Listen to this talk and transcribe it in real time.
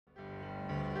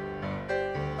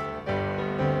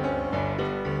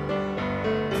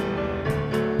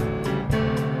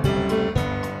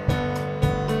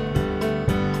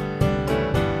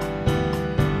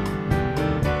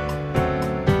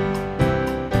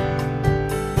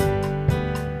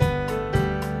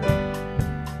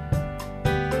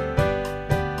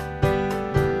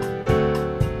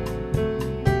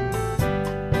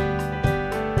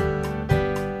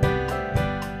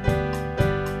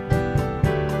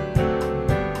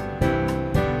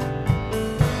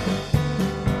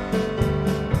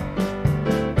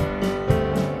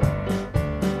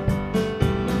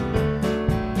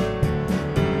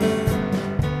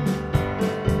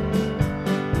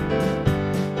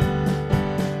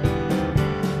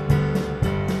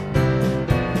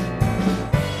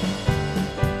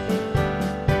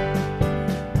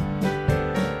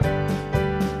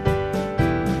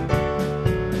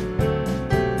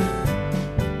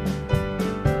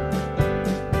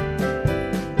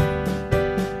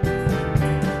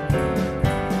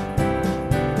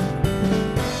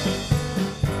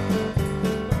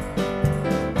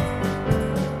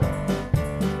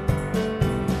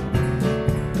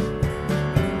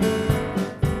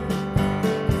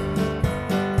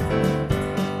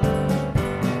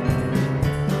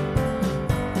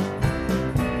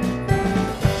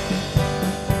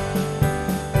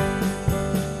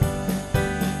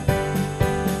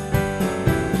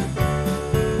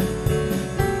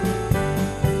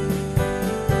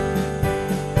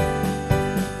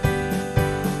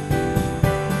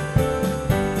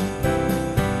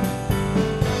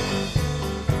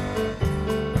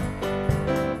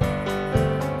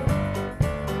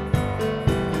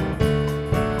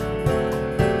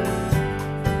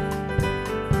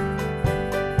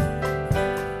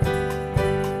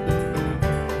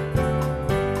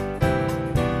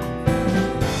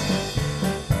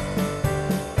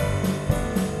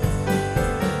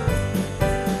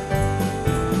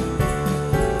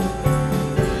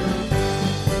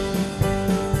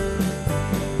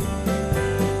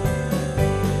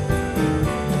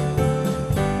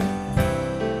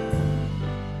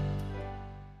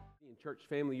Church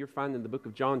family, you're finding the book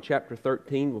of John chapter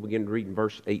 13. We'll begin to read in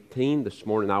verse 18. This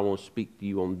morning I want to speak to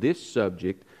you on this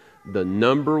subject, the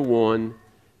number one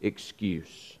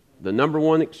excuse. The number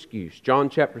one excuse. John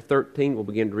chapter 13, we'll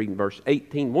begin to read in verse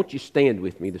 18. Won't you stand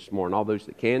with me this morning, all those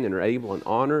that can and are able, in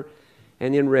honor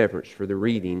and in reverence for the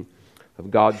reading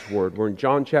of God's Word. We're in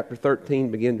John chapter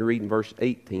 13, begin to read in verse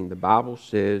 18. The Bible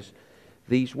says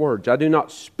these words, I do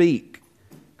not speak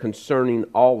concerning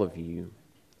all of you.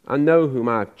 I know whom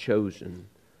I have chosen,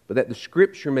 but that the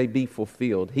Scripture may be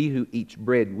fulfilled. He who eats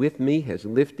bread with me has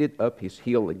lifted up his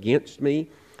heel against me.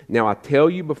 Now I tell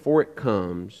you before it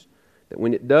comes, that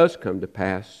when it does come to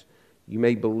pass, you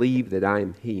may believe that I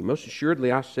am He. Most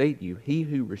assuredly I say to you, he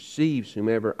who receives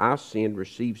whomever I send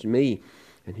receives me,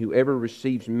 and whoever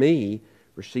receives me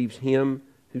receives him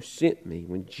who sent me.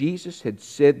 When Jesus had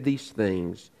said these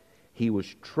things, he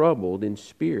was troubled in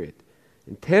spirit,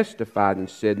 and testified and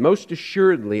said, Most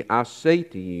assuredly I say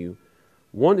to you,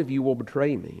 one of you will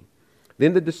betray me.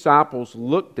 Then the disciples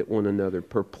looked at one another,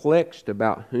 perplexed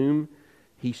about whom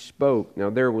he spoke.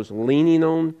 Now there was leaning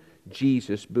on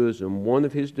Jesus' bosom one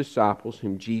of his disciples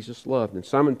whom Jesus loved. And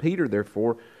Simon Peter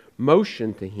therefore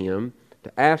motioned to him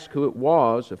to ask who it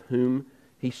was of whom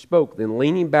he spoke. Then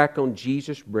leaning back on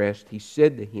Jesus' breast, he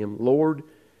said to him, Lord,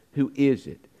 who is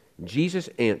it? And Jesus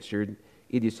answered,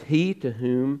 It is he to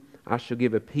whom I shall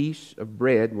give a piece of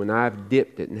bread when I have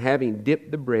dipped it. And having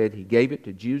dipped the bread, he gave it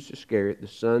to Judas Iscariot, the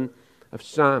son of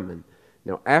Simon.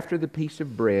 Now after the piece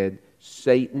of bread,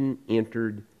 Satan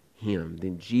entered him.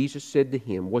 Then Jesus said to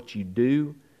him, What you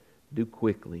do, do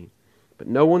quickly. But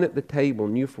no one at the table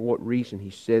knew for what reason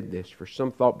he said this. For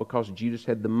some thought because Judas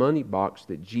had the money box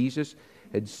that Jesus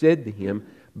had said to him,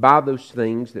 Buy those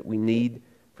things that we need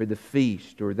for the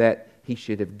feast, or that he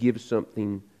should have give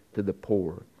something to the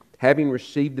poor. Having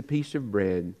received the piece of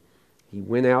bread, he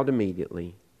went out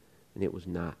immediately, and it was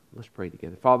night. Let's pray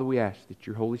together. Father, we ask that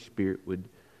your Holy Spirit would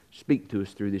speak to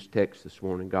us through this text this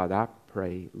morning. God, I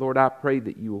pray. Lord, I pray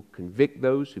that you will convict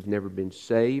those who've never been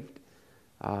saved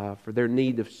for their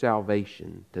need of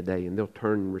salvation today, and they'll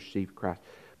turn and receive Christ.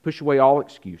 Push away all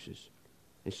excuses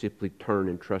and simply turn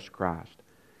and trust Christ.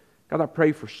 God, I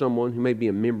pray for someone who may be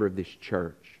a member of this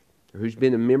church, or who's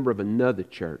been a member of another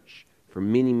church for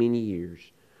many, many years.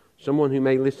 Someone who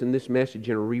may listen to this message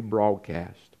in a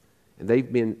rebroadcast, and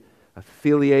they've been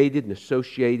affiliated and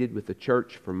associated with the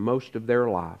church for most of their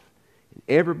life. And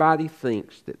everybody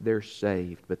thinks that they're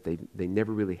saved, but they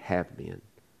never really have been.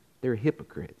 They're a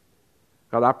hypocrite.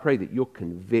 God, I pray that you'll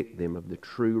convict them of the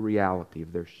true reality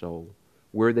of their soul,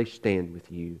 where they stand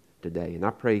with you today. And I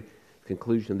pray at the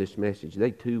conclusion of this message, they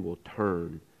too will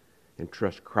turn and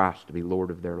trust Christ to be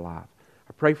Lord of their life.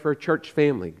 I pray for a church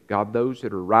family, God, those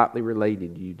that are rightly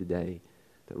related to you today,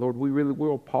 that, Lord, we really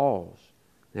will pause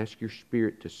and ask your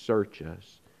Spirit to search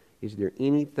us. Is there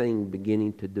anything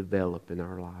beginning to develop in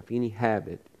our life, any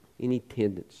habit, any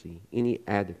tendency, any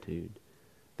attitude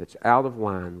that's out of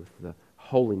line with the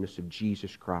holiness of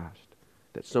Jesus Christ,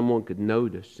 that someone could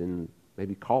notice and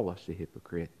maybe call us a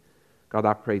hypocrite? God,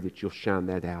 I pray that you'll shine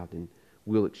that out and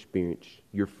we'll experience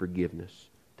your forgiveness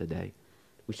today.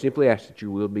 We simply ask that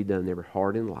your will be done in every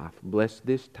heart and life. Bless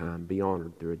this time. Be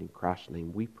honored through it. In Christ's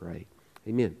name we pray.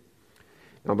 Amen.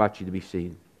 Now I invite you to be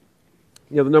seated.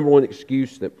 You know, the number one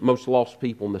excuse that most lost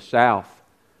people in the South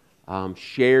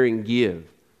share and give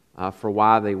for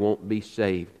why they won't be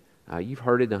saved. You've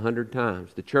heard it 100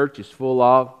 times. The church is full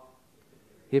of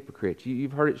hypocrites.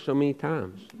 You've heard it so many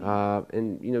times.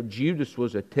 And, you know, Judas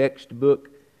was a textbook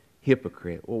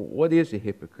hypocrite. Well, what is a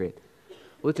hypocrite?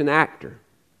 Well, it's an actor.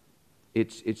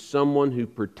 It's someone who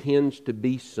pretends to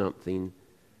be something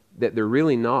that they're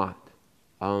really not.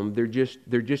 They're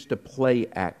just a play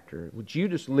actor. Well,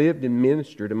 Judas lived and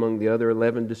ministered among the other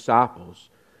 11 disciples,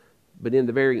 but in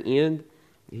the very end,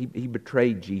 he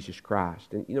betrayed Jesus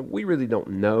Christ. And you know, we really don't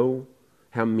know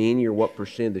how many or what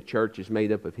percent of the church is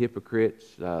made up of hypocrites.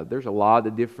 There's a lot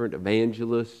of different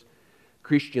evangelists,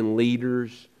 Christian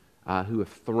leaders who have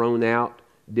thrown out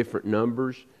different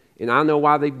numbers. And I know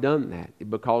why they've done that,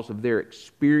 because of their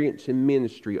experience in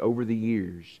ministry over the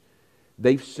years.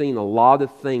 They've seen a lot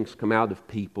of things come out of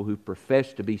people who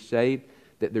profess to be saved,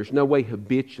 that there's no way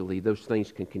habitually those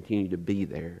things can continue to be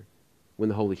there when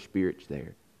the Holy Spirit's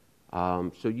there.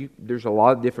 There's a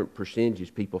lot of different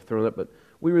percentages people have thrown up, but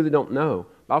we really don't know.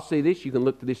 But I'll say this, you can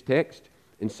look to this text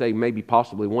and say maybe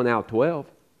possibly 1 out of 12.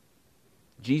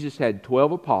 Jesus had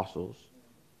 12 apostles,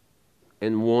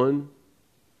 and one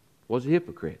was a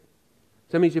hypocrite.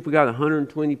 So that means if we got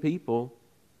 120 people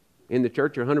in the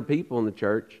church or 100 people in the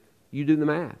church, you do the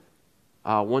math.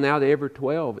 1 out of every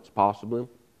 12, it's possible,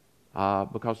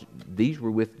 because these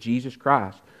were with Jesus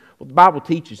Christ. What the Bible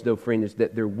teaches, though, friend, is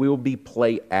that there will be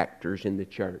play actors in the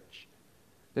church.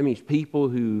 That means people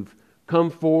who've come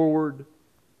forward,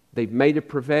 they've made a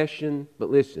profession,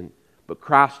 but listen, but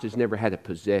Christ has never had a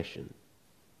possession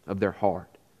of their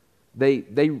heart. They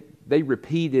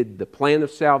repeated the plan of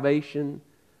salvation,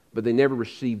 but they never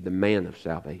received the man of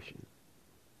salvation.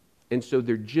 And so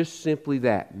they're just simply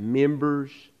that,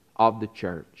 members of the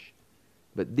church.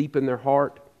 But deep in their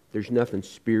heart, there's nothing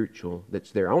spiritual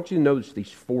that's there. I want you to notice these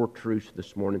 4 truths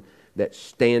this morning that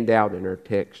stand out in our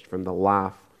text from the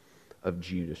life of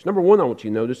Judas. Number 1, I want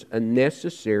you to notice a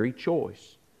necessary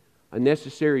choice. A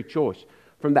necessary choice.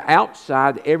 From the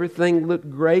outside, everything looked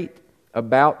great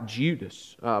about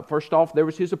Judas. First off, there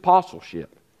was his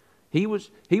apostleship. He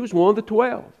was one of the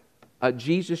 12.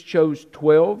 Jesus chose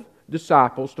 12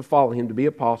 disciples to follow him to be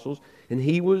apostles, and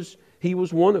he was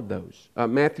one of those.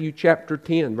 Matthew chapter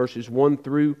 10, verses 1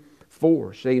 through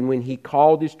 4, saying when he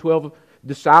called his 12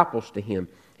 disciples to him,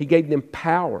 he gave them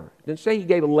power. It doesn't say he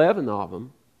gave 11 of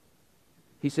them.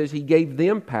 He says he gave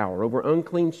them power over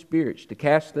unclean spirits to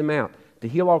cast them out, to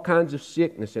heal all kinds of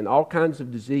sickness and all kinds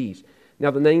of disease.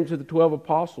 Now the names of the 12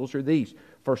 apostles are these.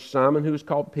 First Simon, who is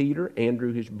called Peter,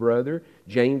 Andrew his brother,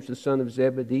 James the son of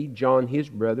Zebedee, John his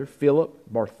brother, Philip,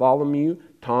 Bartholomew,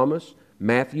 Thomas,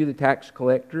 Matthew the tax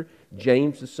collector,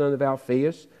 James the son of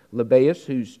Alphaeus, Lebbaeus,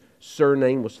 whose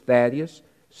surname was Thaddeus,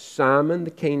 Simon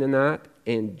the Canaanite,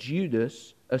 and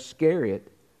Judas Iscariot,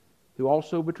 who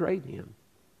also betrayed him.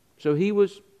 So he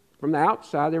was, from the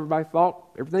outside, everybody thought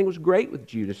everything was great with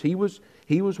Judas. He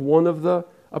was one of the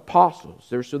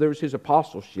apostles. So there was his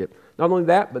apostleship. Not only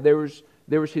that, but there was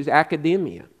his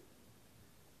academia.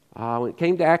 When it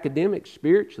came to academics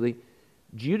spiritually,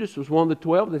 Judas was one of the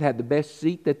 12 that had the best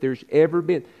seat that there's ever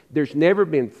been. There's never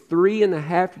been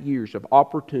 3.5 years of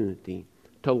opportunity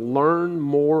to learn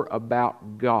more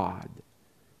about God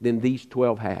than these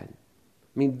 12 had.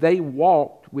 I mean, they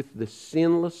walked with the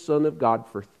sinless Son of God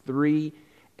for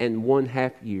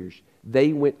 3.5 years.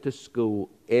 They went to school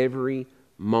every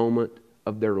moment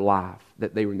of their life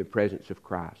that they were in the presence of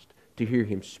Christ, to hear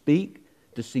Him speak,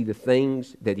 to see the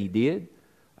things that He did,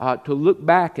 to look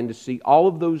back and to see all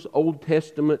of those Old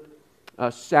Testament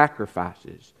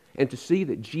sacrifices, and to see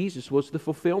that Jesus was the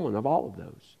fulfillment of all of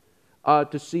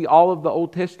those. To see all of the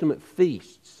Old Testament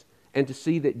feasts, and to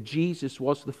see that Jesus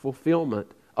was the fulfillment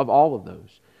of all of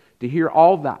those. To hear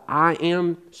all the I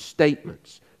am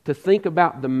statements, to think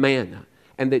about the manna,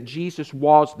 and that Jesus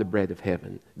was the bread of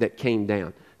heaven that came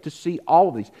down. To see all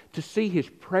of these, to see His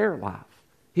prayer life,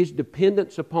 His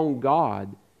dependence upon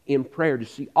God in prayer, to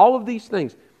see all of these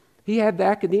things. He had the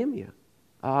academia.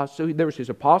 So there was his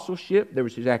apostleship, there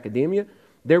was his academia,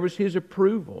 there was his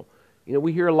approval. You know,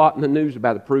 we hear a lot in the news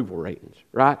about approval ratings,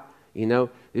 right? You know,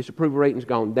 this approval rating's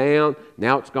gone down,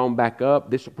 now it's gone back up.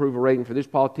 This approval rating for this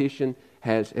politician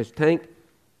has tanked.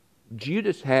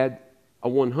 Judas had a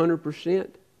 100%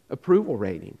 approval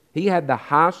rating. He had the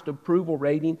highest approval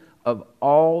rating of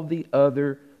all the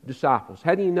other disciples.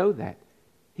 How do you know that?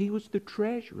 He was the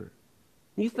treasurer.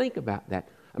 You think about that.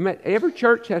 I mean, every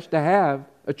church has to have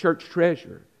a church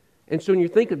treasurer. And so when you're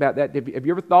thinking about that, have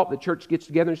you ever thought the church gets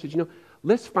together and says, you know,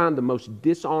 let's find the most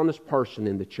dishonest person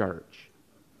in the church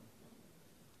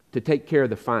to take care of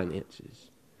the finances.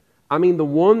 I mean, the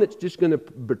one that's just going to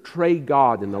betray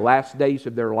God in the last days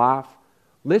of their life,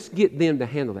 let's get them to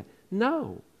handle that.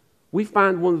 No. We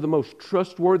find one of the most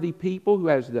trustworthy people who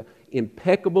has the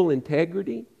impeccable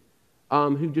integrity,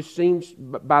 who just seems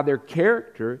by their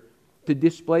character to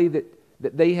display that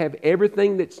they have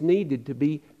everything that's needed to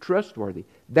be trustworthy.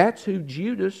 That's who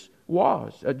Judas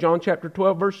was. John chapter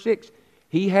 12, verse 6,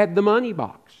 he had the money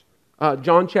box.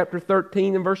 John chapter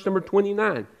 13 and verse number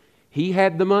 29, he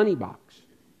had the money box.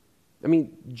 I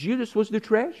mean, Judas was the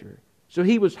treasurer. So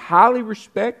he was highly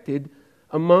respected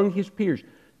among his peers.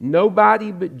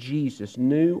 Nobody but Jesus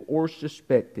knew or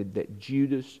suspected that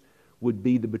Judas would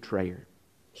be the betrayer.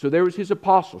 So there was his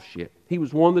apostleship. He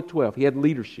was one of the 12. He had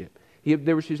leadership.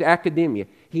 There was his academia.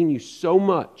 He knew so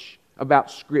much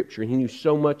about Scripture, and he knew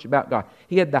so much about God.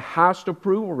 He had the highest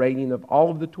approval rating of all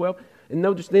of the 12. And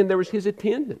notice then there was his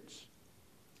attendance.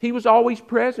 He was always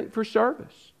present for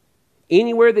service.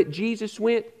 Anywhere that Jesus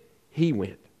went, he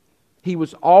went. He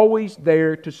was always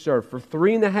there to serve. For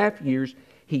 3.5 years,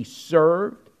 he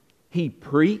served, he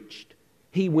preached,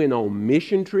 he went on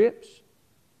mission trips,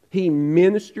 he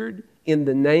ministered in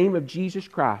the name of Jesus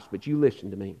Christ. But you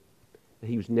listen to me.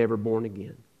 He was never born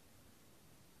again.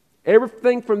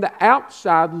 Everything from the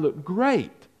outside looked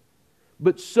great,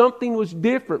 but something was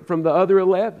different from the other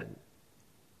 11.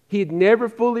 He had never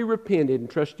fully repented and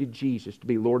trusted Jesus to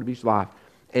be Lord of his life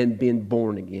and been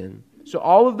born again. So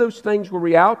all of those things were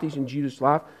realities in Judas'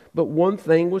 life, but one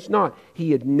thing was not.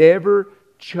 He had never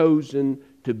chosen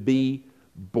to be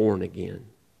born again.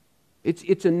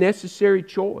 It's a necessary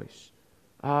choice.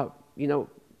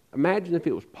 Imagine if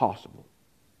it was possible.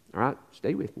 All right,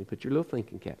 stay with me. Put your little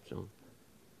thinking caps on.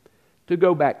 To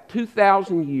go back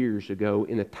 2,000 years ago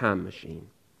in a time machine.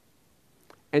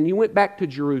 And you went back to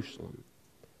Jerusalem.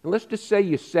 And let's just say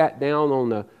you sat down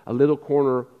on a little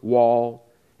corner wall,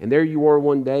 and there you were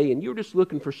one day, and you were just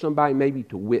looking for somebody maybe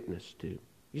to witness to. You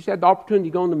just had the opportunity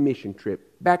to go on a mission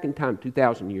trip back in time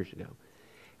 2,000 years ago.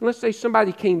 And let's say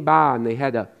somebody came by and they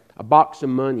had a box of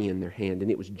money in their hand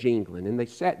and it was jingling, and they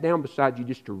sat down beside you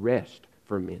just to rest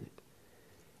for a minute.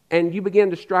 And you began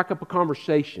to strike up a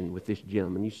conversation with this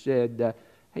gentleman. You said,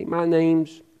 hey, my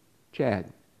name's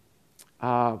Chad.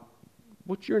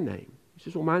 What's your name? He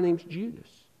says, well, my name's Judas.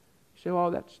 You say, oh,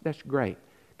 that's great.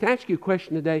 Can I ask you a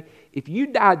question today? If you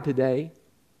died today,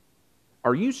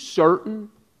 are you certain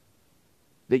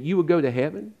that you would go to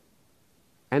heaven?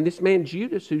 And this man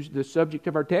Judas, who's the subject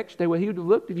of our text today, well, he would have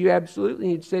looked at you absolutely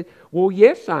and he'd said, well,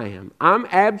 yes, I am. I'm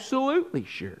absolutely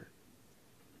sure.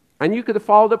 And you could have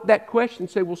followed up that question and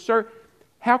say, well, sir,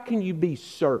 how can you be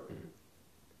certain?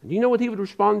 And do you know what he would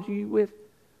respond to you with?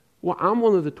 Well, I'm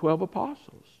one of the 12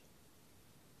 apostles.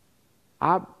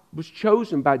 I was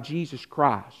chosen by Jesus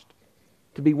Christ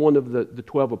to be one of the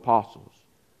 12 apostles.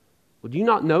 Well, do you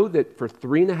not know that for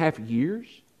 3.5 years,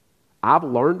 I've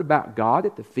learned about God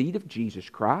at the feet of Jesus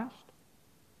Christ?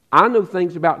 I know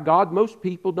things about God most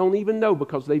people don't even know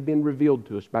because they've been revealed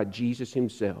to us by Jesus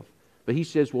Himself. But He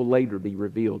says will later be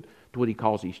revealed to what He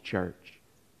calls His church.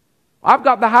 I've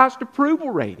got the highest approval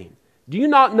rating. Do you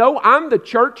not know I'm the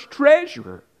church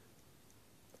treasurer?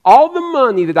 All the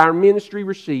money that our ministry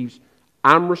receives,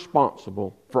 I'm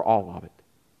responsible for all of it.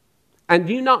 And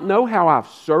do you not know how I've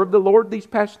served the Lord these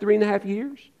past 3.5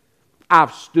 years?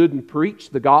 I've stood and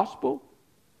preached the gospel.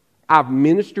 I've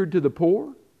ministered to the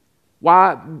poor.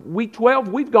 Why, we 12,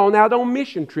 we've gone out on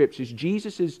mission trips as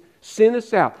Jesus has sent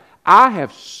us out. I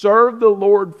have served the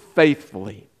Lord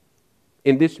faithfully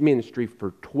in this ministry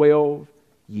for 12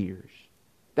 years.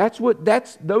 Those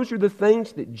are the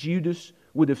things that Judas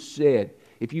would have said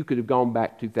if you could have gone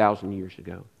back 2,000 years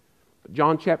ago. But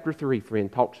John chapter 3,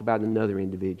 friend, talks about another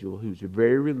individual who's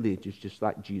very religious, just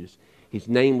like Judas. His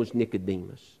name was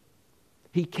Nicodemus.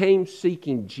 He came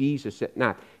seeking Jesus at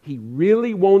night. He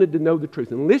really wanted to know the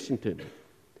truth. And listen to me.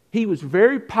 He was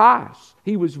very pious.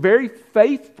 He was very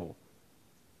faithful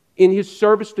in his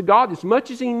service to God as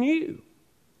much as he knew.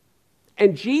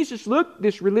 And Jesus looked at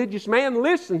this religious man.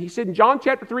 Listen, he said in John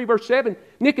chapter 3, verse 7,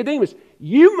 Nicodemus,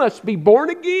 you must be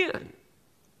born again.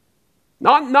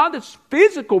 Not a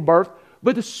physical birth,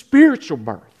 but a spiritual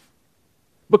birth.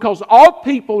 Because all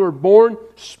people are born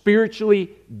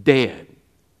spiritually dead.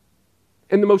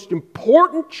 And the most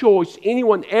important choice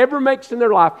anyone ever makes in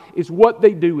their life is what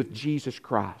they do with Jesus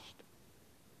Christ.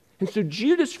 And so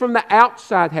Judas from the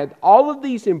outside had all of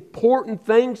these important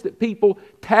things that people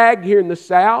tag here in the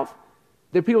South.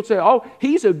 That people say, oh,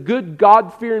 he's a good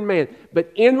God-fearing man.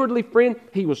 But inwardly, friend,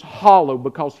 he was hollow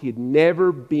because he had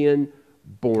never been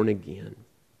born again.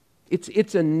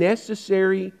 It's a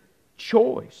necessary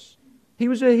choice. He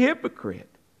was a hypocrite.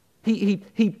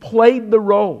 He played the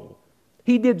role.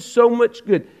 He did so much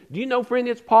good. Do you know, friend,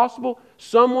 it's possible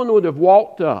someone would have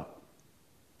walked up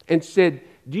and said,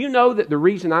 do you know that the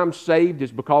reason I'm saved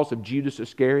is because of Judas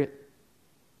Iscariot?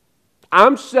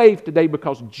 I'm saved today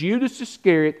because Judas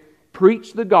Iscariot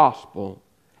preached the gospel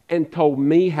and told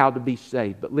me how to be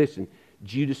saved. But listen,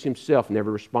 Judas himself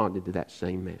never responded to that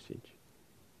same message.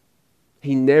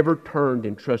 He never turned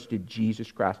and trusted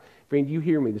Jesus Christ. Friend, you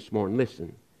hear me this morning.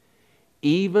 Listen.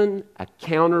 Even a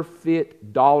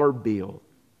counterfeit dollar bill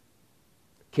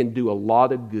can do a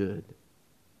lot of good.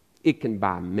 It can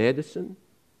buy medicine.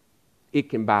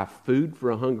 It can buy food for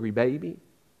a hungry baby.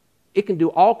 It can do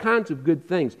all kinds of good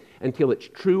things until its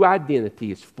true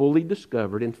identity is fully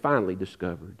discovered and finally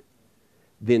discovered.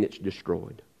 Then it's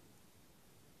destroyed.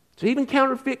 So even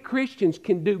counterfeit Christians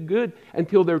can do good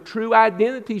until their true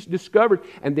identity is discovered.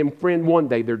 And then, friend, one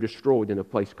day they're destroyed in a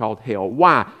place called hell.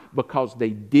 Why? Because they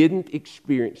didn't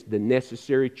experience the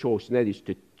necessary choice, and that is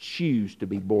to choose to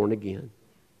be born again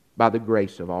by the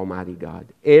grace of Almighty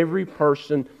God. Every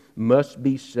person must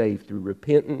be saved through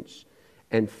repentance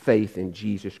and faith in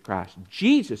Jesus Christ.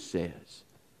 Jesus says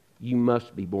you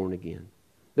must be born again.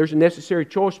 There's a necessary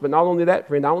choice, but not only that,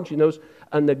 friend, I want you to notice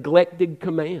a neglected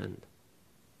command.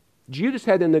 Judas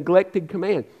had a neglected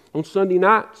command. On Sunday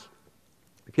nights,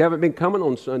 if you haven't been coming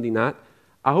on Sunday night,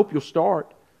 I hope you'll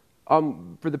start.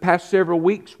 For the past several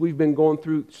weeks, we've been going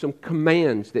through some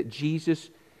commands that Jesus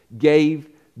gave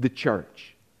the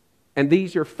church. And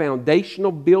these are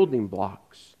foundational building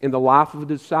blocks in the life of a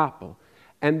disciple.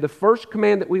 And the first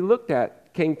command that we looked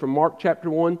at came from Mark chapter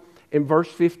 1 and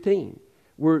verse 15,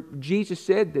 where Jesus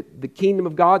said that the kingdom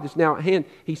of God is now at hand.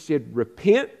 He said,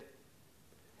 repent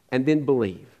and then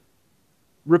believe.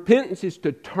 Repentance is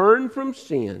to turn from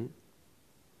sin,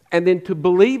 and then to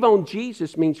believe on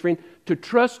Jesus means, friend, to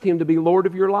trust Him to be Lord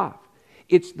of your life.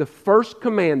 It's the first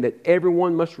command that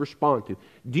everyone must respond to.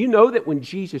 Do you know that when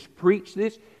Jesus preached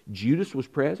this, Judas was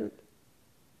present?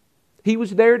 He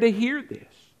was there to hear this.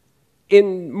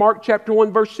 In Mark chapter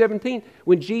 1 verse 17,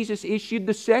 when Jesus issued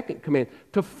the second command,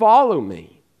 to follow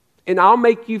me, and I'll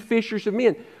make you fishers of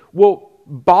men. Well,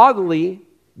 bodily,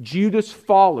 Judas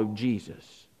followed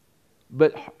Jesus.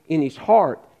 But in his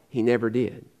heart, he never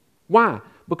did. Why?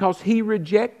 Because he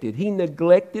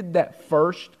neglected that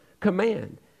first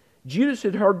command. Judas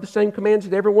had heard the same commands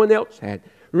that everyone else had.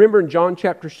 Remember in John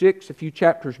chapter 6, a few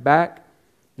chapters back,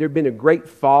 there had been a great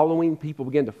following. People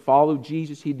began to follow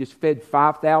Jesus. He just fed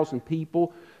 5,000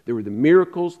 people. There were the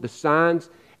miracles, the signs.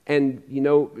 And,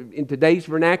 in today's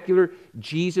vernacular,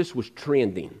 Jesus was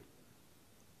trending.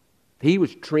 He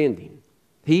was trending.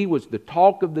 He was the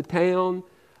talk of the town.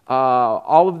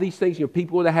 All of these things,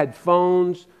 people that had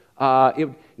phones.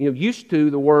 Used to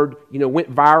the word,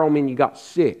 went viral mean you got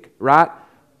sick, right?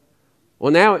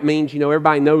 Well, now it means,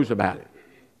 everybody knows about it.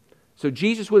 So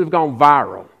Jesus would have gone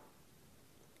viral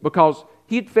because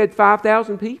he had fed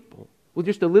 5,000 people with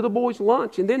just a little boy's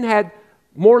lunch and then had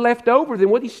more left over than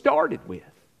what he started with.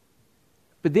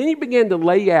 But then he began to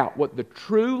lay out what the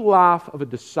true life of a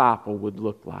disciple would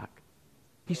look like.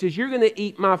 He says, you're going to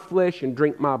eat my flesh and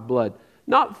drink my blood.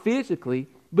 Not physically,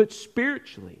 but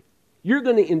spiritually. You're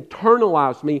going to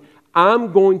internalize me.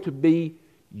 I'm going to be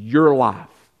your life.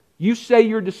 You say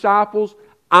you're disciples,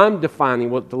 I'm defining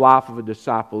what the life of a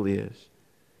disciple is.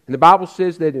 And the Bible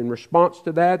says that in response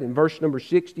to that, in verse number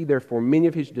 60, therefore many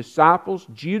of his disciples,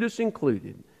 Judas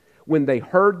included, when they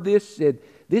heard this, said,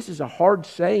 this is a hard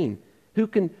saying. Who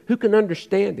can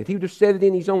understand it? He would have said it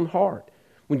in his own heart.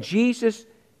 When Jesus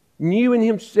knew in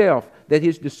himself that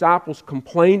his disciples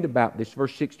complained about this,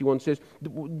 verse 61 says,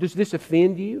 does this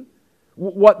offend you?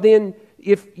 What then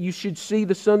if you should see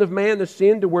the Son of Man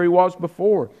ascend to where he was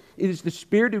before? It is the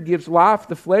Spirit who gives life.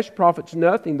 The flesh profits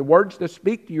nothing. The words that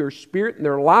speak to you are spirit and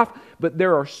their life. But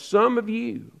there are some of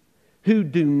you who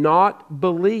do not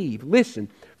believe. Listen,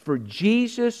 for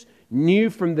Jesus knew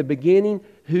from the beginning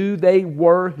who they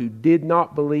were who did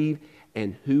not believe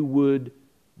and who would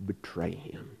betray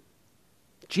him.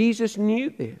 Jesus knew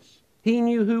this. He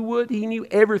knew who would. He knew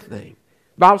everything.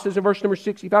 The Bible says in verse number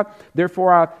 65,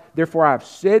 Therefore I have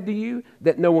said to you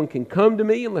that no one can come to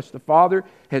me unless the Father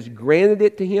has granted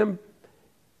it to him.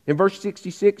 And verse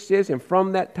 66 says, And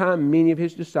from that time many of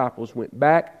his disciples went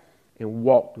back and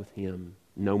walked with him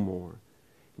no more.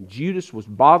 And Judas was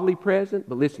bodily present,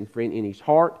 but listen, friend, in his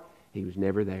heart, he was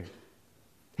never there.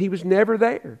 He was never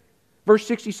there. Verse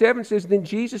 67 says, Then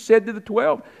Jesus said to the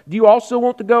 12, Do you also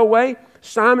want to go away?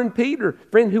 Simon Peter,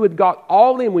 friend, who had got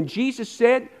all in, when Jesus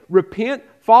said, Repent,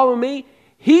 follow me,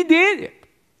 he did it.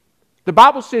 The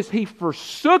Bible says he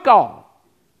forsook all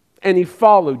and he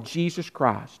followed Jesus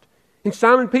Christ. And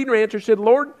Simon Peter answered, said,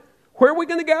 Lord, where are we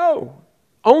going to go?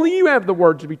 Only you have the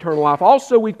words of eternal life.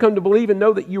 Also, we've come to believe and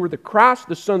know that you are the Christ,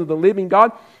 the Son of the living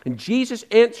God. And Jesus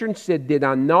answered and said, Did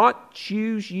I not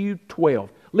choose you 12?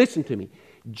 Listen to me.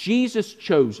 Jesus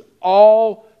chose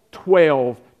all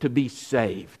 12 to be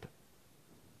saved.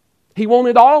 He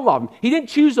wanted all of them. He didn't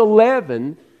choose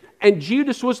 11, and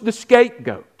Judas was the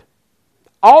scapegoat.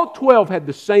 All 12 had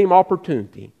the same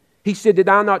opportunity. He said, Did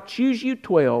I not choose you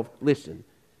 12? Listen,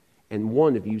 and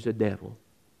one of you's a devil.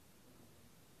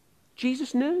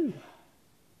 Jesus knew.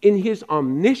 In his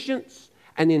omniscience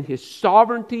and in his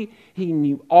sovereignty, he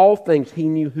knew all things. He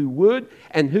knew who would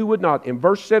and who would not. In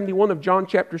verse 71 of John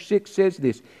chapter 6 says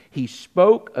this, He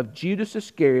spoke of Judas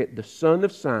Iscariot, the son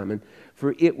of Simon,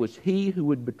 for it was he who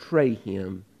would betray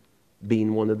him,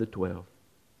 being one of the 12.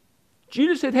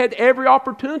 Judas had had every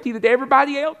opportunity that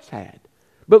everybody else had.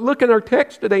 But look in our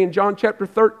text today in John chapter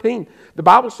 13. The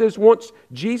Bible says once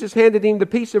Jesus handed him the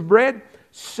piece of bread,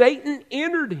 Satan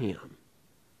entered him.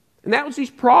 And that was his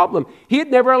problem. He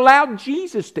had never allowed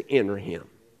Jesus to enter him.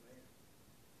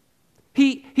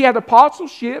 He had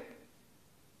apostleship.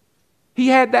 He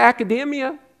had the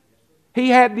academia. He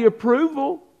had the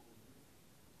approval.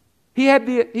 He had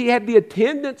the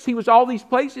attendance. He was all these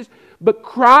places. But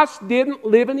Christ didn't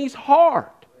live in his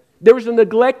heart. There was a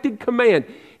neglected command.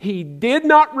 He did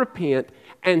not repent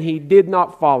and he did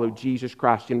not follow Jesus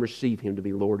Christ and receive him to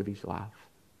be Lord of his life.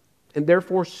 And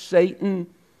therefore Satan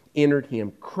entered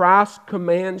him. Christ's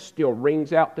command still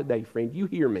rings out today, friend. You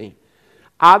hear me.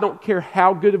 I don't care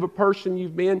how good of a person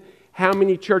you've been, how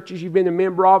many churches you've been a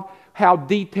member of, how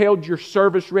detailed your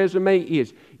service resume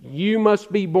is. You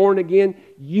must be born again.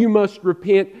 You must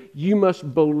repent. You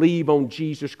must believe on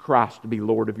Jesus Christ to be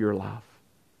Lord of your life.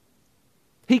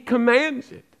 He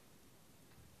commands it.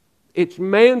 It's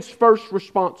man's first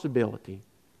responsibility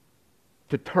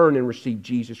to turn and receive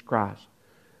Jesus Christ.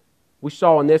 We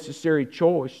saw a necessary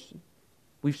choice.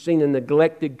 We've seen a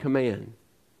neglected command.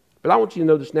 But I want you to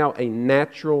notice now a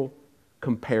natural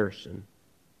comparison.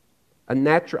 A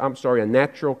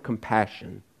natural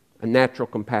compassion. A natural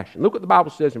compassion. Look what the Bible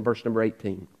says in verse number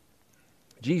 18.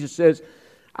 Jesus says,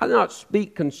 I do not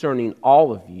speak concerning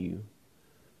all of you.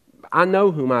 I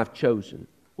know whom I've chosen.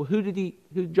 Well, who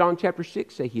did John chapter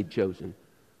 6 say he had chosen?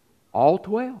 All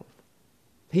 12.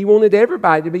 He wanted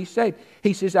everybody to be saved.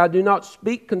 He says, I do not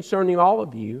speak concerning all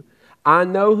of you. I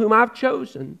know whom I've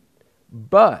chosen,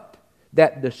 but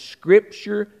that the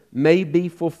Scripture may be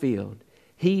fulfilled.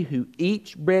 He who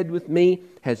eats bread with me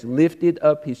has lifted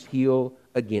up his heel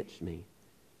against me.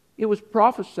 It was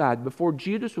prophesied before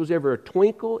Judas was ever a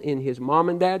twinkle in his mom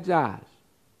and dad's eyes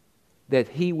that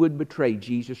he would betray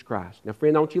Jesus Christ. Now,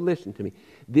 friend, I want you to listen to me.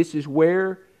 This is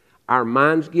where our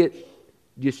minds get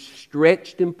just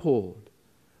stretched and pulled,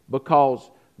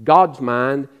 because God's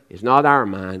mind is not our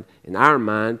mind, and our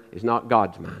mind is not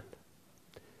God's mind.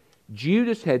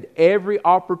 Judas had every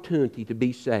opportunity to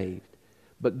be saved,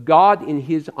 but God in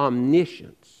His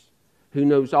omniscience, who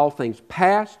knows all things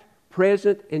past,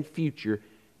 present, and future,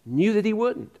 knew that he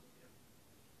wouldn't.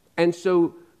 And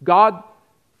so God,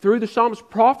 through the psalmist,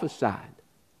 prophesied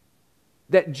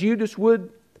that Judas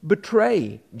would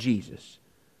betray Jesus.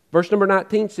 Verse number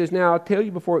 19 says, Now I'll tell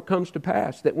you before it comes to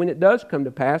pass, that when it does come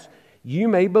to pass, you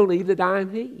may believe that I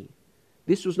am He.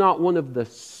 This was not one of the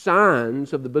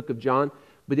signs of the book of John,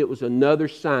 but it was another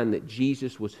sign that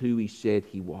Jesus was who He said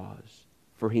He was,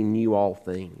 for He knew all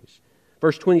things.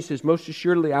 Verse 20 says, Most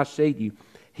assuredly I say to you,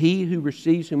 he who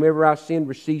receives whomever I send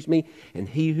receives me, and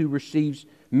he who receives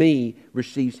me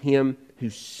receives him who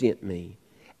sent me.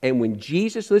 And when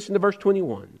Jesus, listen to verse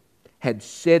 21, had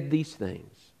said these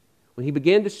things, when He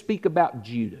began to speak about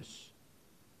Judas,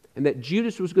 and that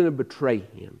Judas was going to betray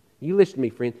Him, you listen to me,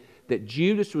 friend, that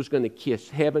Judas was going to kiss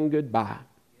heaven goodbye.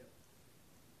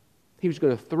 He was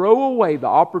going to throw away the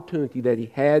opportunity that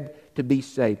he had to be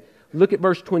saved. Look at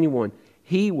verse 21.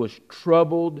 He was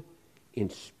troubled in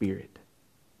spirit.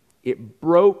 It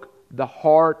broke the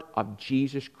heart of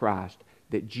Jesus Christ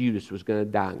that Judas was going to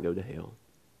die and go to hell.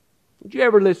 Did you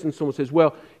ever listen to someone who says,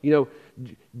 well,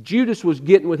 Judas was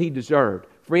getting what he deserved?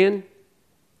 Friend,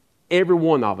 every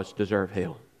one of us deserve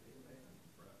hell.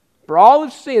 For all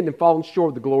have sinned and fallen short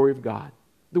of the glory of God.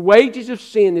 The wages of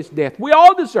sin is death. We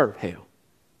all deserve hell.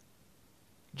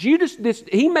 Judas,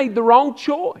 he made the wrong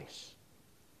choice.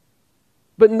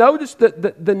 But notice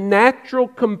the natural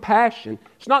compassion.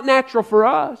 It's not natural for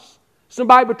us.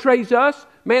 Somebody betrays us.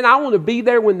 Man, I want to be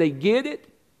there when they get it.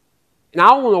 And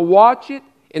I want to watch it.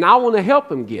 And I want to help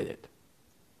them get it.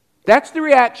 That's the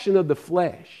reaction of the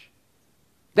flesh.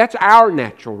 That's our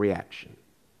natural reaction.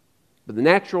 But the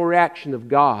natural reaction of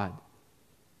God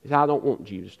is, I don't want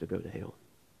Judas to go to hell.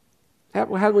 How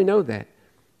do we know that?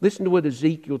 Listen to what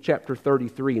Ezekiel chapter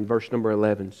 33 and verse number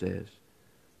 11 says.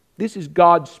 This is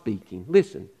God speaking.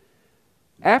 Listen,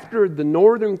 after the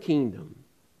northern kingdom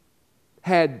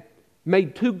had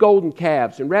made 2 golden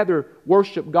calves and rather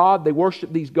worship God, they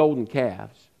worshiped these golden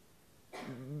calves,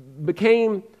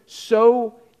 became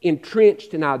so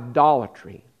entrenched in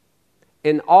idolatry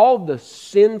and all the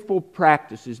sinful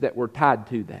practices that were tied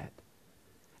to that.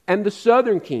 And the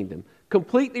southern kingdom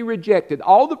completely rejected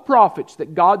all the prophets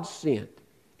that God sent,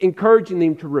 encouraging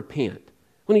them to repent.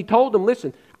 When He told them,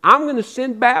 listen, I'm going to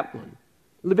send Babylon.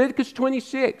 Leviticus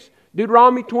 26,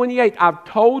 Deuteronomy 28. I've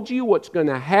told you what's going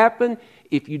to happen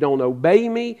if you don't obey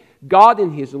me. God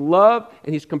in His love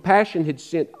and His compassion had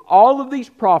sent all of these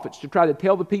prophets to try to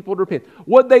tell the people to repent.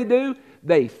 What'd they do?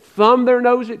 They thumbed their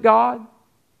nose at God.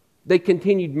 They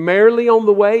continued merrily on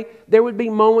the way. There would be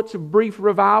moments of brief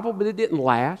revival, but it didn't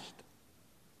last.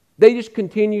 They just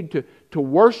continued to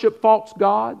worship false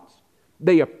gods.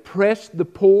 They oppressed the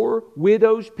poor,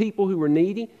 widows, people who were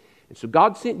needy. And so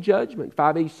God sent judgment,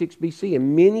 586 BC,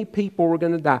 and many people were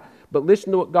going to die. But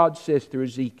listen to what God says through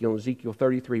Ezekiel, Ezekiel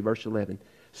 33, verse 11.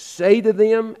 Say to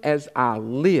them, as I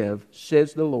live,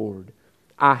 says the Lord,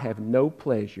 I have no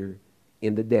pleasure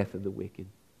in the death of the wicked.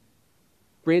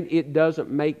 Friend, it doesn't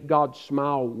make God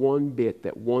smile one bit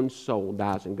that one soul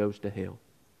dies and goes to hell.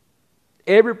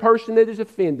 Every person that is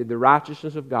offended the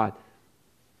righteousness of God,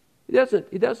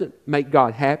 It doesn't make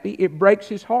God happy. It breaks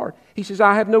His heart. He says,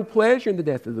 I have no pleasure in the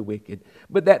death of the wicked,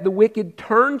 but that the wicked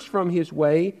turns from his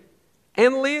way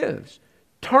and lives.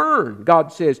 Turn,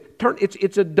 God says. Turn.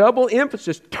 It's a double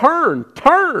emphasis. Turn.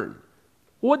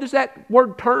 What does that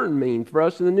word turn mean for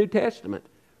us in the New Testament?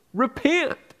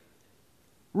 Repent.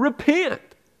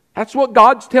 That's what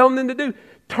God's telling them to do.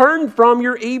 Turn from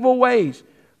your evil ways.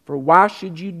 For why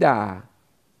should you die,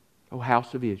 O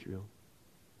house of Israel?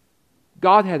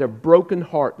 God had a broken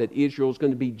heart that Israel was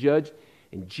going to be judged.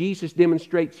 And Jesus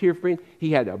demonstrates here, friend,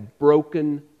 He had a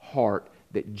broken heart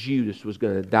that Judas was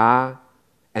going to die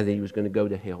and that he was going to go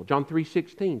to hell. John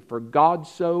 3:16, for God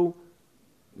so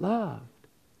loved.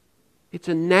 It's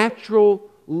a natural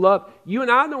love. You and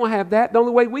I don't have that. The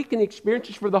only way we can experience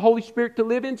is for the Holy Spirit to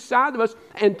live inside of us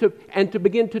and to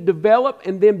begin to develop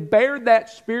and then bear that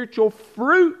spiritual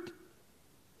fruit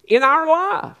in our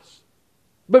lives.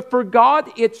 But for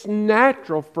God, it's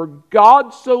natural. For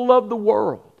God so loved the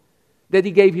world that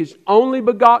He gave His only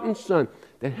begotten Son,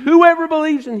 that whoever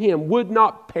believes in Him would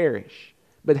not perish,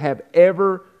 but have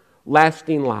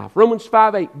everlasting life. Romans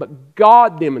 5:8, but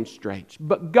God demonstrates,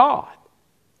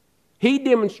 He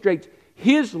demonstrates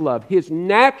His love, His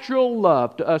natural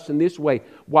love to us in this way.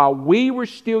 While we were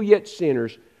still yet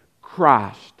sinners,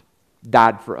 Christ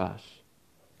died for us.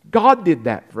 God did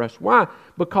that for us. Why?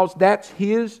 Because that's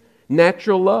His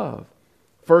natural love.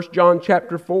 1 John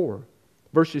chapter 4,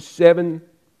 verses 7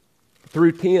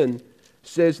 through 10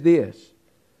 says this,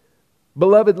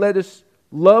 Beloved, let us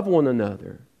love one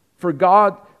another. For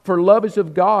love is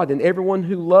of God, and everyone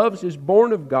who loves is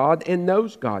born of God and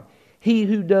knows God. He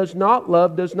who does not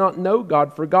love does not know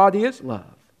God, for God is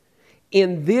love.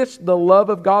 In this the love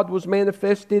of God was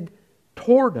manifested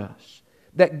toward us,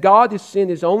 that God has sent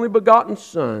His only begotten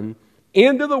Son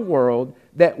into the world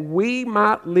that we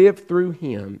might live through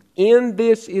Him. In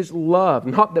this is love,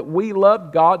 not that we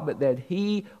loved God, but that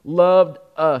He loved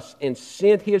us and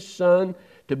sent His Son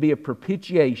to be a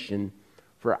propitiation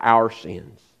for our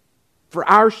sins. For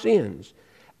our sins.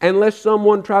 Unless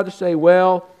someone tried to say,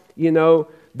 well,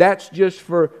 that's just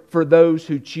for those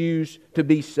who choose to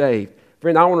be saved.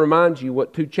 Friend, I want to remind you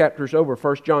what 2 chapters over,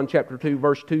 1 John chapter 2,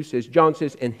 verse 2 says. John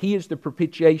says, and He is the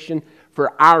propitiation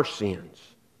for our sins.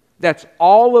 That's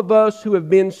all of us who have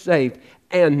been saved,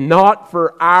 and not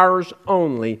for ours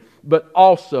only, but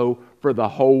also for the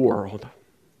whole world.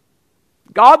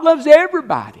 God loves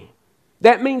everybody.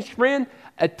 That means, friend,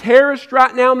 a terrorist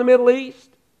right now in the Middle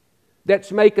East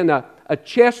that's making a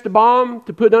chest bomb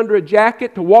to put under a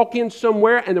jacket to walk in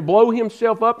somewhere and to blow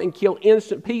himself up and kill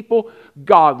innocent people,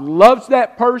 God loves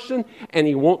that person and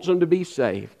He wants them to be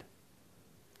saved.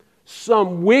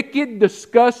 Some wicked,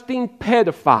 disgusting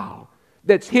pedophile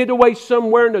that's hid away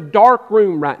somewhere in a dark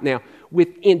room right now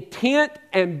with intent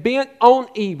and bent on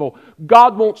evil,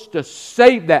 God wants to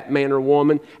save that man or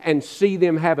woman and see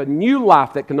them have a new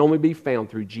life that can only be found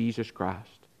through Jesus Christ.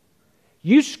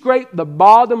 You scrape the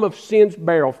bottom of sin's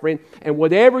barrel, friend, and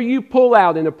whatever you pull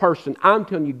out in a person, I'm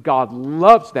telling you, God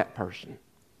loves that person.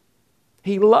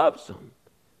 He loves them,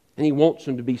 and He wants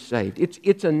them to be saved.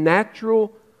 It's a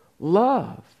natural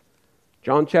love.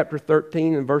 John chapter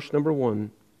 13 and verse number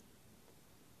 1.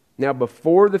 Now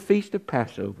before the feast of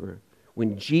Passover,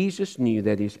 when Jesus knew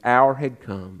that His hour had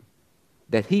come,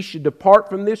 that He should depart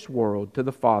from this world to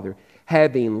the Father,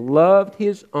 having loved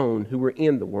His own who were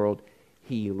in the world,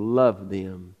 He loved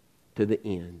them to the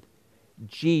end.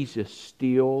 Jesus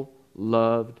still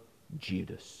loved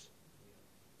Judas.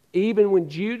 Even when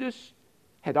Judas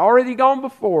had already gone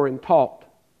before and talked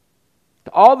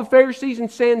to all the Pharisees and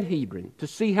Sanhedrin to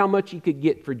see how much he could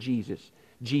get for Jesus,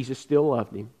 Jesus still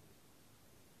loved him.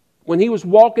 When he was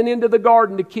walking into the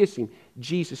garden to kiss him,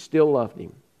 Jesus still loved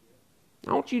him.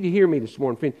 I want you to hear me this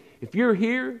morning, friend. If you're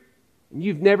here and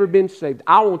you've never been saved,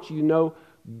 I want you to know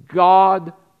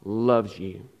God loves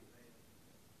you.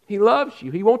 He loves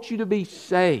you. He wants you to be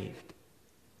saved.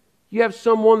 You have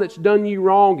someone that's done you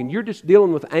wrong and you're just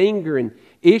dealing with anger and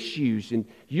issues and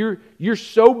you're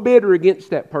so bitter against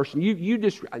that person. You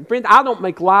just, friend, I don't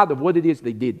make light of what it is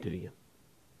they did to you.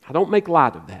 I don't make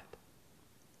light of that.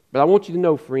 But I want you to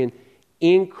know, friend,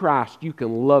 in Christ you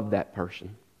can love that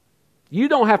person. You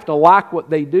don't have to like what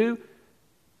they do.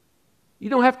 You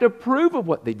don't have to approve of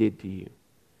what they did to you.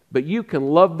 But you can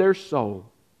love their soul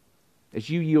as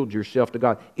you yield yourself to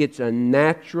God. It's a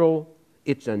natural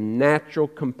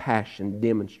compassion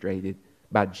demonstrated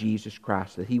by Jesus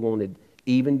Christ that He wanted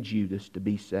even Judas to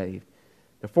be saved.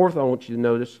 The fourth, I want you to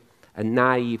notice a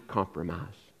naive compromise.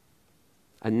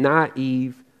 A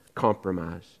naive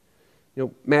compromise. You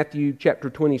know, Matthew chapter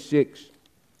 26,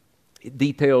 it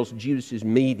details Judas's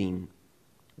meeting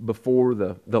before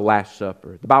the Last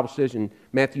Supper. The Bible says in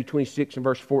Matthew 26 and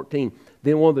verse 14,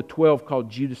 then one of the 12 called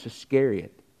Judas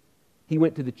Iscariot. He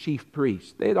went to the chief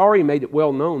priests. They had already made it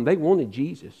well known. They wanted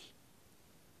Jesus.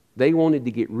 They wanted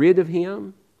to get rid of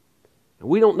him. And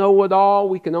we don't know what all.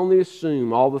 We can only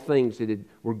assume all the things that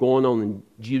were going on in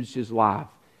Judas' life.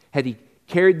 Had he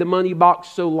carried the money box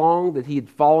so long that he had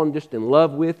fallen just in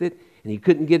love with it and he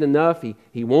couldn't get enough,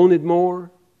 he wanted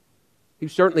more? He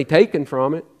was certainly taken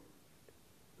from it.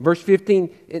 Verse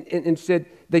 15, and said,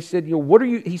 they said, you know, what are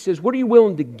you? He says, what are you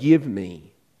willing to give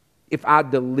me if I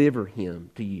deliver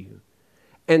him to you?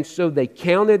 And so they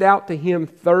counted out to him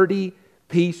 30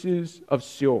 pieces of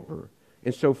silver.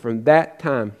 And so from that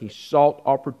time, he sought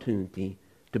opportunity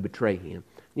to betray him.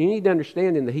 You need to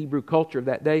understand, in the Hebrew culture of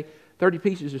that day, 30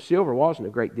 pieces of silver wasn't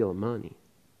a great deal of money.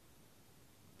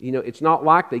 You know, it's not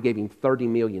like they gave him $30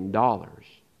 million.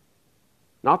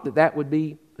 Not that that would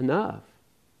be enough.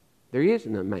 There is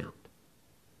an amount.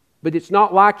 But it's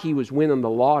not like he was winning the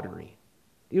lottery.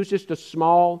 It was just a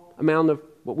small amount of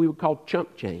what we would call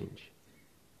chump change.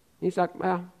 And he's like,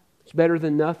 well, it's better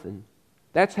than nothing.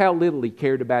 That's how little he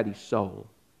cared about his soul.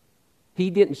 He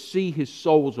didn't see his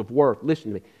soul's of worth.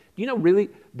 Listen to me. Do you know really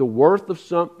the worth of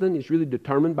something is really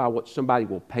determined by what somebody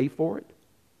will pay for it?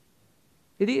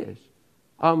 It is.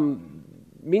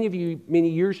 Many of you, many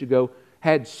years ago,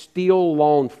 had steel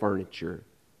lawn furniture.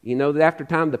 You know that after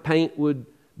time the paint would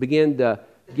begin to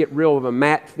get real of a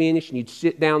matte finish and you'd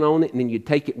sit down on it and then you'd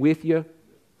take it with you. You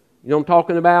know what I'm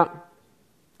talking about?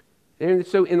 And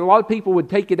a lot of people would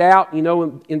take it out, you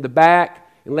know, in the back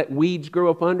and let weeds grow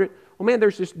up under it. Well, man,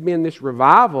 there's just been this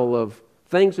revival of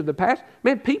things of the past.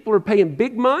 Man, people are paying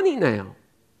big money now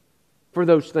for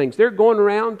those things. They're going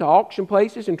around to auction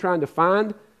places and trying to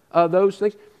find those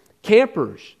things.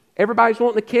 Campers. Everybody's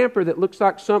wanting a camper that looks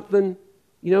like something,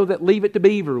 you know, that Leave It to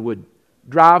Beaver would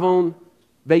drive on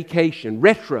vacation.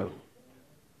 Retro.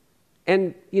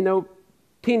 And, you know,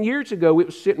 10 years ago, it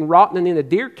was sitting rotting in a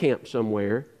deer camp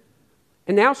somewhere.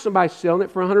 And now somebody's selling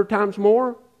it for 100 times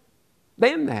more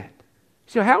than that.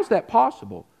 So how's that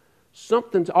possible?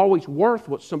 Something's always worth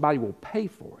what somebody will pay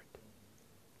for it.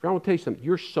 I want to tell you something.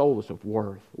 Your soul is of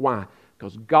worth. Why?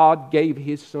 Because God gave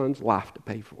His Son's life to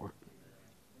pay for it.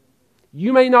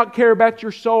 You may not care about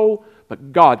your soul,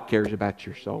 but God cares about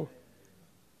your soul.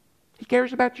 He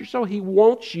cares about your soul. He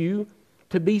wants you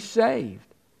to be saved.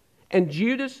 And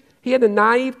Judas, he had a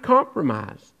naive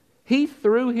compromise. He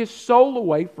threw his soul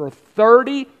away for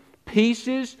 30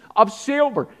 pieces of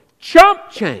silver. Chump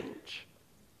change.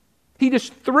 He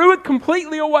just threw it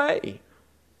completely away.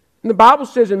 And the Bible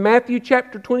says in Matthew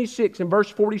chapter 26 and verse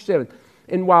 47,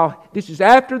 and while this is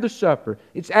after the supper,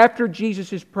 it's after Jesus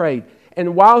has prayed,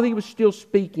 and while he was still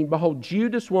speaking, behold,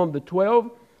 Judas, one of the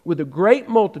 12, with a great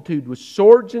multitude with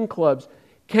swords and clubs,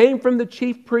 came from the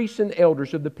chief priests and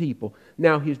elders of the people.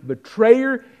 Now his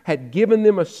betrayer had given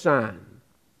them a sign.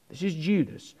 This is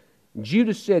Judas.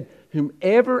 Judas said,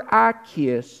 whomever I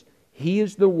kiss, he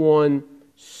is the one,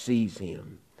 seize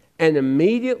him. And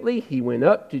immediately he went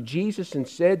up to Jesus and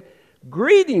said,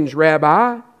 greetings,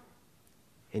 Rabbi.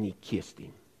 And he kissed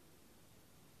him.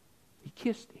 He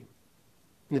kissed him.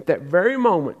 And at that very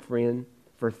moment, friend,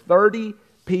 for 30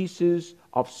 pieces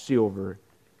of silver,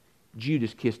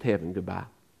 Judas kissed heaven goodbye.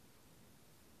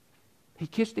 He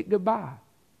kissed it goodbye.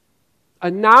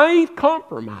 A naive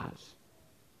compromise.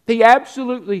 He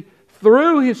absolutely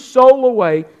threw his soul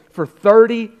away for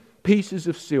 30 pieces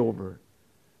of silver.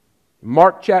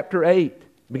 Mark chapter 8,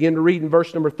 begin to read in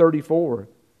verse number 34.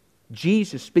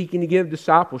 Jesus speaking again of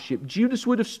discipleship. Judas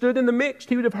would have stood in the midst.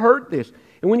 He would have heard this.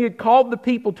 And when he had called the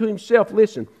people to himself,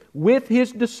 listen, with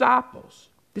his disciples.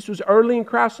 This was early in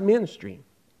Christ's ministry.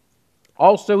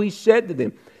 Also he said to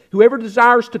them, whoever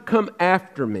desires to come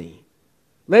after me,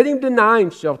 let him deny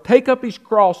himself, take up his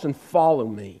cross and follow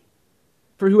me.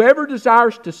 For whoever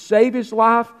desires to save his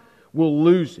life will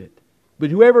lose it. But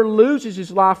whoever loses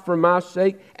his life for my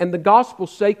sake and the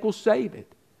gospel's sake will save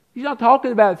it. He's not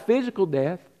talking about physical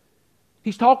death.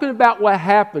 He's talking about what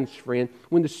happens, friend,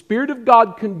 when the Spirit of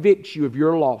God convicts you of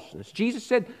your lostness. Jesus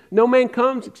said, no man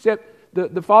comes except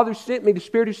the Father sent me, the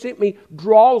Spirit who sent me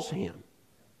draws him.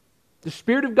 The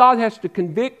Spirit of God has to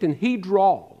convict and He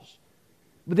draws.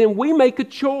 But then we make a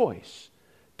choice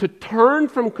to turn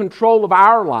from control of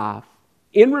our life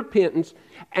in repentance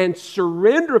and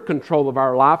surrender control of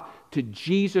our life to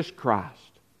Jesus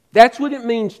Christ. That's what it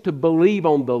means to believe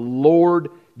on the Lord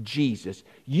Jesus.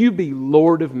 You be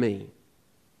Lord of me.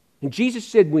 And Jesus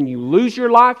said when you lose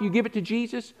your life, you give it to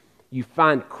Jesus, you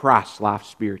find Christ's life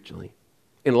spiritually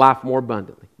and life more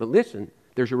abundantly. But listen,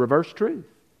 there's a reverse truth.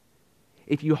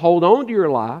 If you hold on to your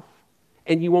life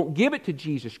and you won't give it to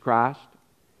Jesus Christ,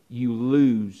 you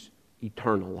lose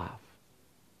eternal life.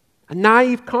 A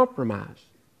naive compromise.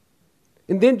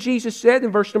 And then Jesus said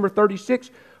in verse number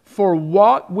 36, for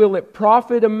what will it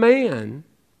profit a man,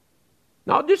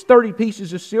 not just 30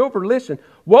 pieces of silver, listen,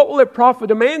 what will it profit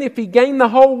a man if he gain the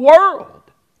whole world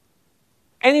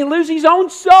and he lose his own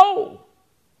soul?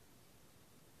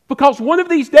 Because one of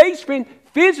these days, friend,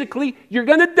 physically, you're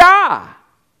going to die.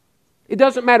 It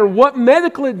doesn't matter what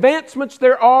medical advancements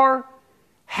there are,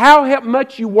 how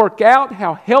much you work out,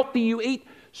 how healthy you eat,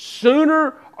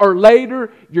 sooner or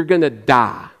later, you're going to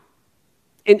die.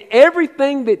 And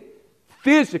everything that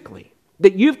physically,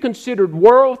 that you've considered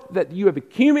wealth, that you have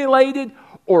accumulated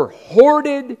or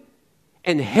hoarded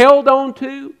and held on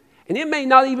to, and it may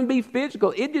not even be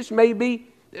physical, it just may be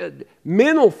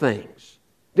mental things.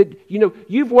 That,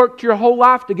 you've worked your whole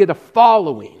life to get a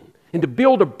following and to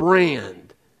build a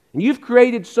brand. And you've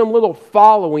created some little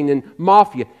following and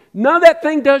mafia. None of that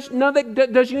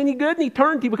does you any good in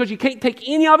eternity because you can't take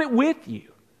any of it with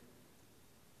you.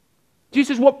 Jesus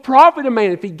says, what profit a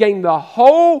man if he gained the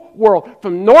whole world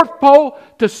from North Pole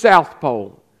to South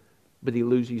Pole, but he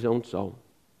lose his own soul?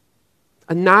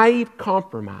 A naive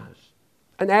compromise.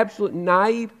 An absolute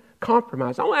naive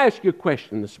compromise. I want to ask you a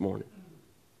question this morning.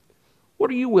 What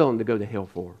are you willing to go to hell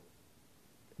for?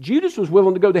 Judas was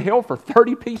willing to go to hell for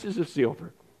 30 pieces of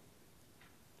silver.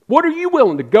 What are you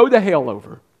willing to go to hell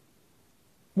over?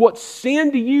 What sin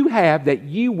do you have that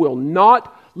you will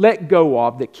not let go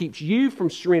of, that keeps you from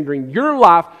surrendering your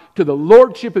life to the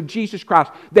Lordship of Jesus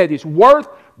Christ, that is worth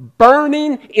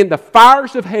burning in the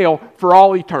fires of hell for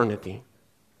all eternity?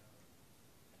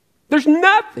 There's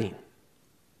nothing.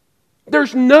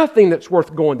 There's nothing that's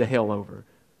worth going to hell over.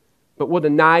 But what a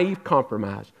naive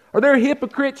compromise. Are there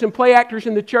hypocrites and play actors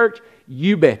in the church?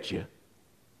 You betcha.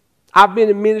 I've been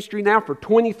in ministry now for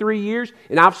 23 years,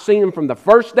 and I've seen them from the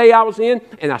first day I was in,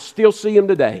 and I still see them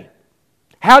today.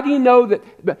 How do you know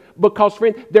that? Because,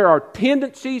 friend, there are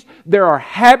tendencies, there are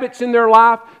habits in their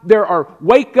life, there are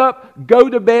wake up, go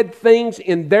to bed things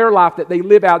in their life that they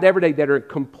live out every day that are in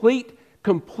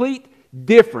complete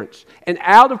difference and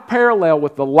out of parallel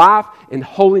with the life and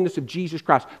holiness of Jesus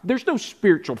Christ. There's no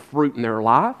spiritual fruit in their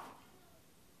life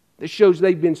that shows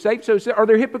they've been saved. So are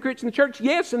there hypocrites in the church?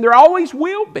 Yes, and there always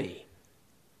will be.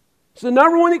 So the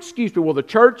number one excuse, well, the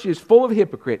church is full of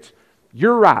hypocrites.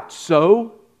 You're right.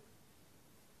 So?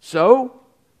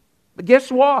 But guess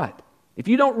what? If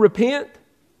you don't repent,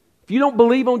 if you don't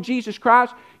believe on Jesus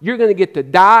Christ, you're going to get to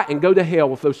die and go to hell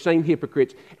with those same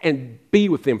hypocrites and be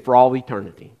with them for all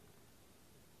eternity.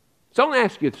 So I want to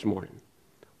ask you this morning,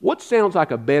 what sounds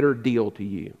like a better deal to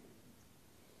you?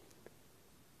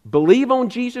 Believe on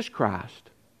Jesus Christ,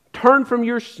 turn from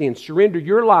your sin, surrender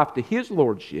your life to His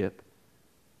Lordship,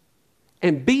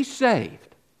 and be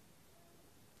saved.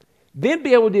 Then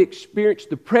be able to experience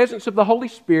the presence of the Holy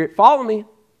Spirit, follow me,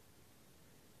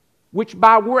 which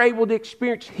by we're able to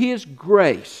experience His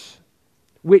grace,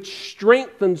 which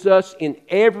strengthens us in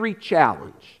every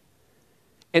challenge.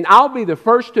 And I'll be the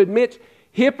first to admit,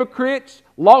 hypocrites,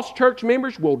 lost church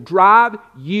members will drive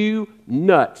you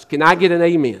nuts. Can I get an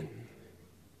amen?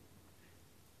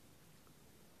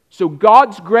 So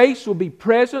God's grace will be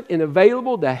present and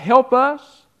available to help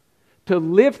us to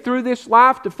live through this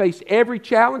life, to face every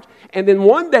challenge. And then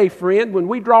one day, friend, when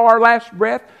we draw our last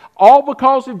breath, all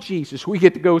because of Jesus, we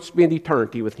get to go spend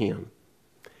eternity with Him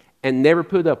and never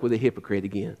put up with a hypocrite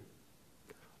again.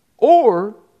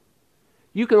 Or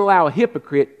you can allow a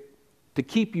hypocrite to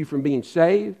keep you from being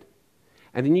saved,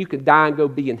 and then you can die and go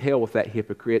be in hell with that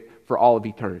hypocrite for all of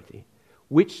eternity.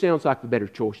 Which sounds like the better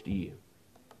choice to you?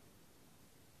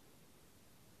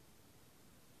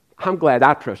 I'm glad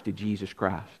I trusted Jesus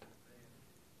Christ.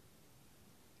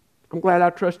 I'm glad I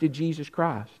trusted Jesus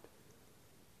Christ.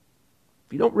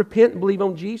 If you don't repent and believe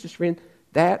on Jesus, friend,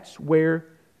 that's where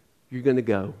you're going to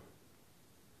go.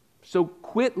 So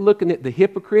quit looking at the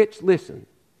hypocrites, listen,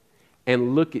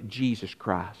 and look at Jesus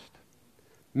Christ.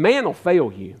 Man will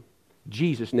fail you.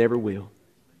 Jesus never will.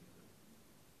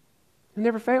 He'll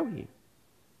never fail you.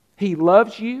 He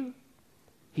loves you.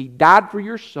 He died for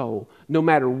your soul. No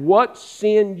matter what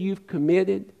sin you've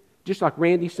committed, just like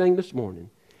Randy sang this morning,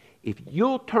 if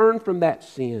you'll turn from that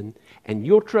sin and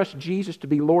you'll trust Jesus to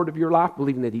be Lord of your life,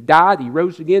 believing that He died, He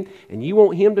rose again, and you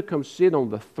want Him to come sit on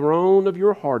the throne of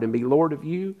your heart and be Lord of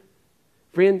you,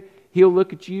 friend, He'll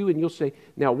look at you and you'll say,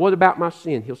 now what about my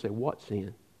sin? He'll say, what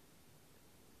sin?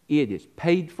 It is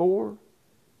paid for.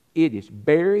 It is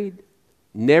buried,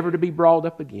 never to be brought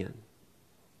up again.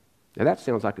 Now that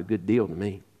sounds like a good deal to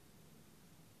me.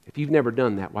 If you've never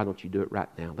done that, why don't you do it right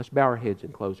now? Let's bow our heads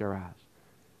and close our eyes.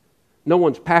 No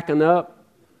one's packing up.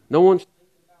 No one's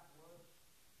thinking about work.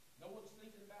 No one's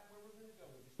thinking about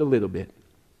a little bit.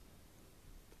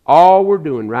 All we're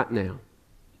doing right now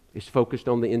is focused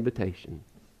on the invitation.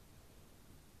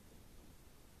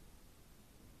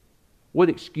 What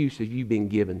excuse have you been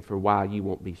given for why you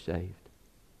won't be saved?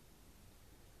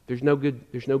 There's no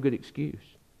good excuse.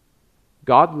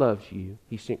 God loves you.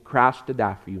 He sent Christ to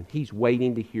die for you, and He's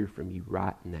waiting to hear from you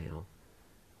right now.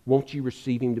 Won't you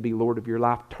receive Him to be Lord of your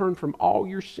life? Turn from all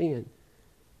your sin.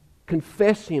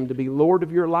 Confess Him to be Lord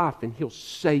of your life, and He'll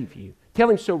save you. Tell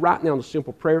Him so right now in the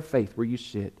simple prayer of faith where you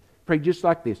sit. Pray just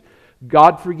like this.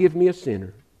 God, forgive me, a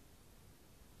sinner.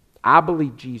 I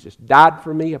believe Jesus died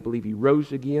for me. I believe He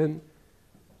rose again.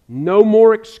 No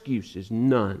more excuses,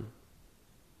 none.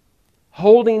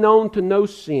 Holding on to no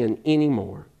sin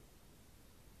anymore.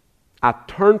 I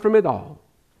turn from it all.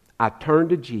 I turn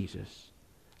to Jesus.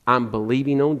 I'm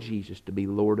believing on Jesus to be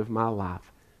Lord of my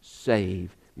life.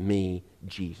 Save me,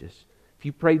 Jesus. If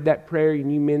you prayed that prayer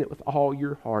and you meant it with all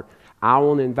your heart, I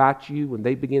want to invite you, when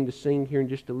they begin to sing here in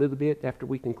just a little bit after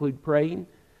we conclude praying,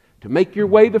 to make your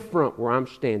way to the front where I'm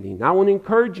standing. And I want to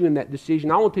encourage you in that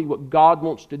decision. I want to tell you what God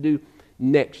wants to do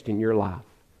next in your life.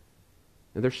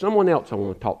 Now, there's someone else I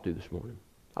want to talk to this morning.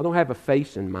 I don't have a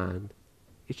face in mind.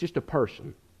 It's just a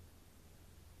person.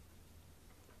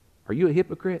 Are you a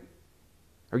hypocrite?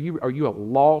 Are you a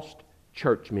lost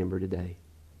church member today?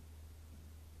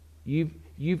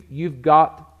 You've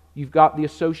got the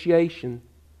association.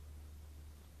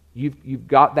 You've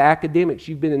got the academics.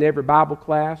 You've been in every Bible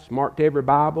class, marked every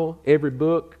Bible, every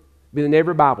book, been in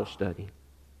every Bible study.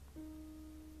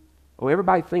 Oh,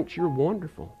 everybody thinks you're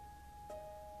wonderful.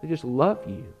 They just love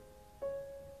you.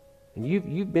 And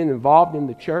you've been involved in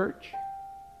the church.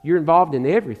 You're involved in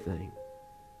everything.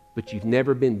 But you've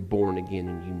never been born again,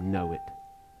 and you know it.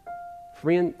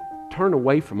 Friend, turn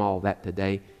away from all that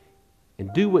today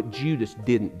and do what Judas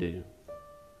didn't do.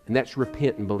 And that's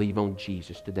repent and believe on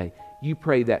Jesus today. You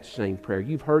pray that same prayer.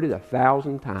 You've heard it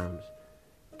 1,000 times.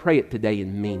 Pray it today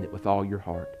and mean it with all your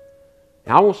heart.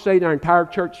 And I want to say to our entire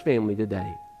church family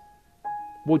today,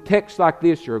 well, texts like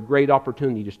this are a great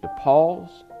opportunity just to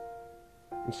pause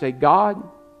and say, God,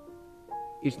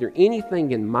 is there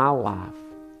anything in my life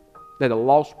that a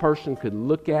lost person could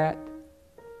look at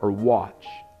or watch?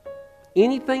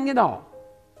 Anything at all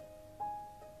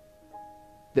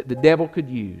that the devil could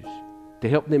use to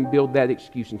help them build that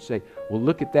excuse and say, well,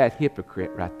 look at that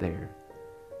hypocrite right there.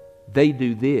 They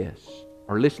do this.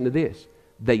 Or listen to this.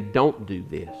 They don't do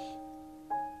this.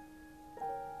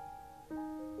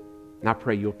 And I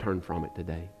pray you'll turn from it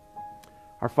today.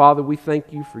 Our Father, we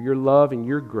thank you for your love and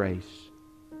your grace.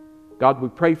 God, we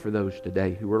pray for those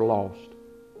today who are lost,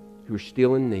 who are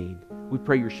still in need. We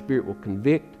pray your Spirit will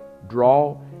convict,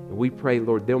 draw, and we pray,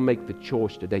 Lord, they'll make the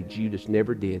choice today Judas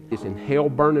never did. He's in hell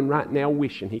burning right now,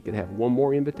 wishing he could have one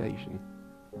more invitation.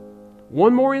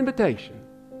 One more invitation.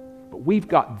 But we've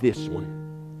got this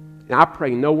one. And I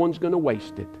pray no one's going to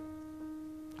waste it.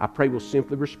 I pray we'll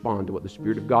simply respond to what the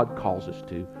Spirit of God calls us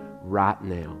to right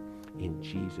now. In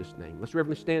Jesus' name. Let's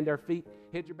reverently stand to our feet.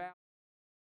 Heads are bowed.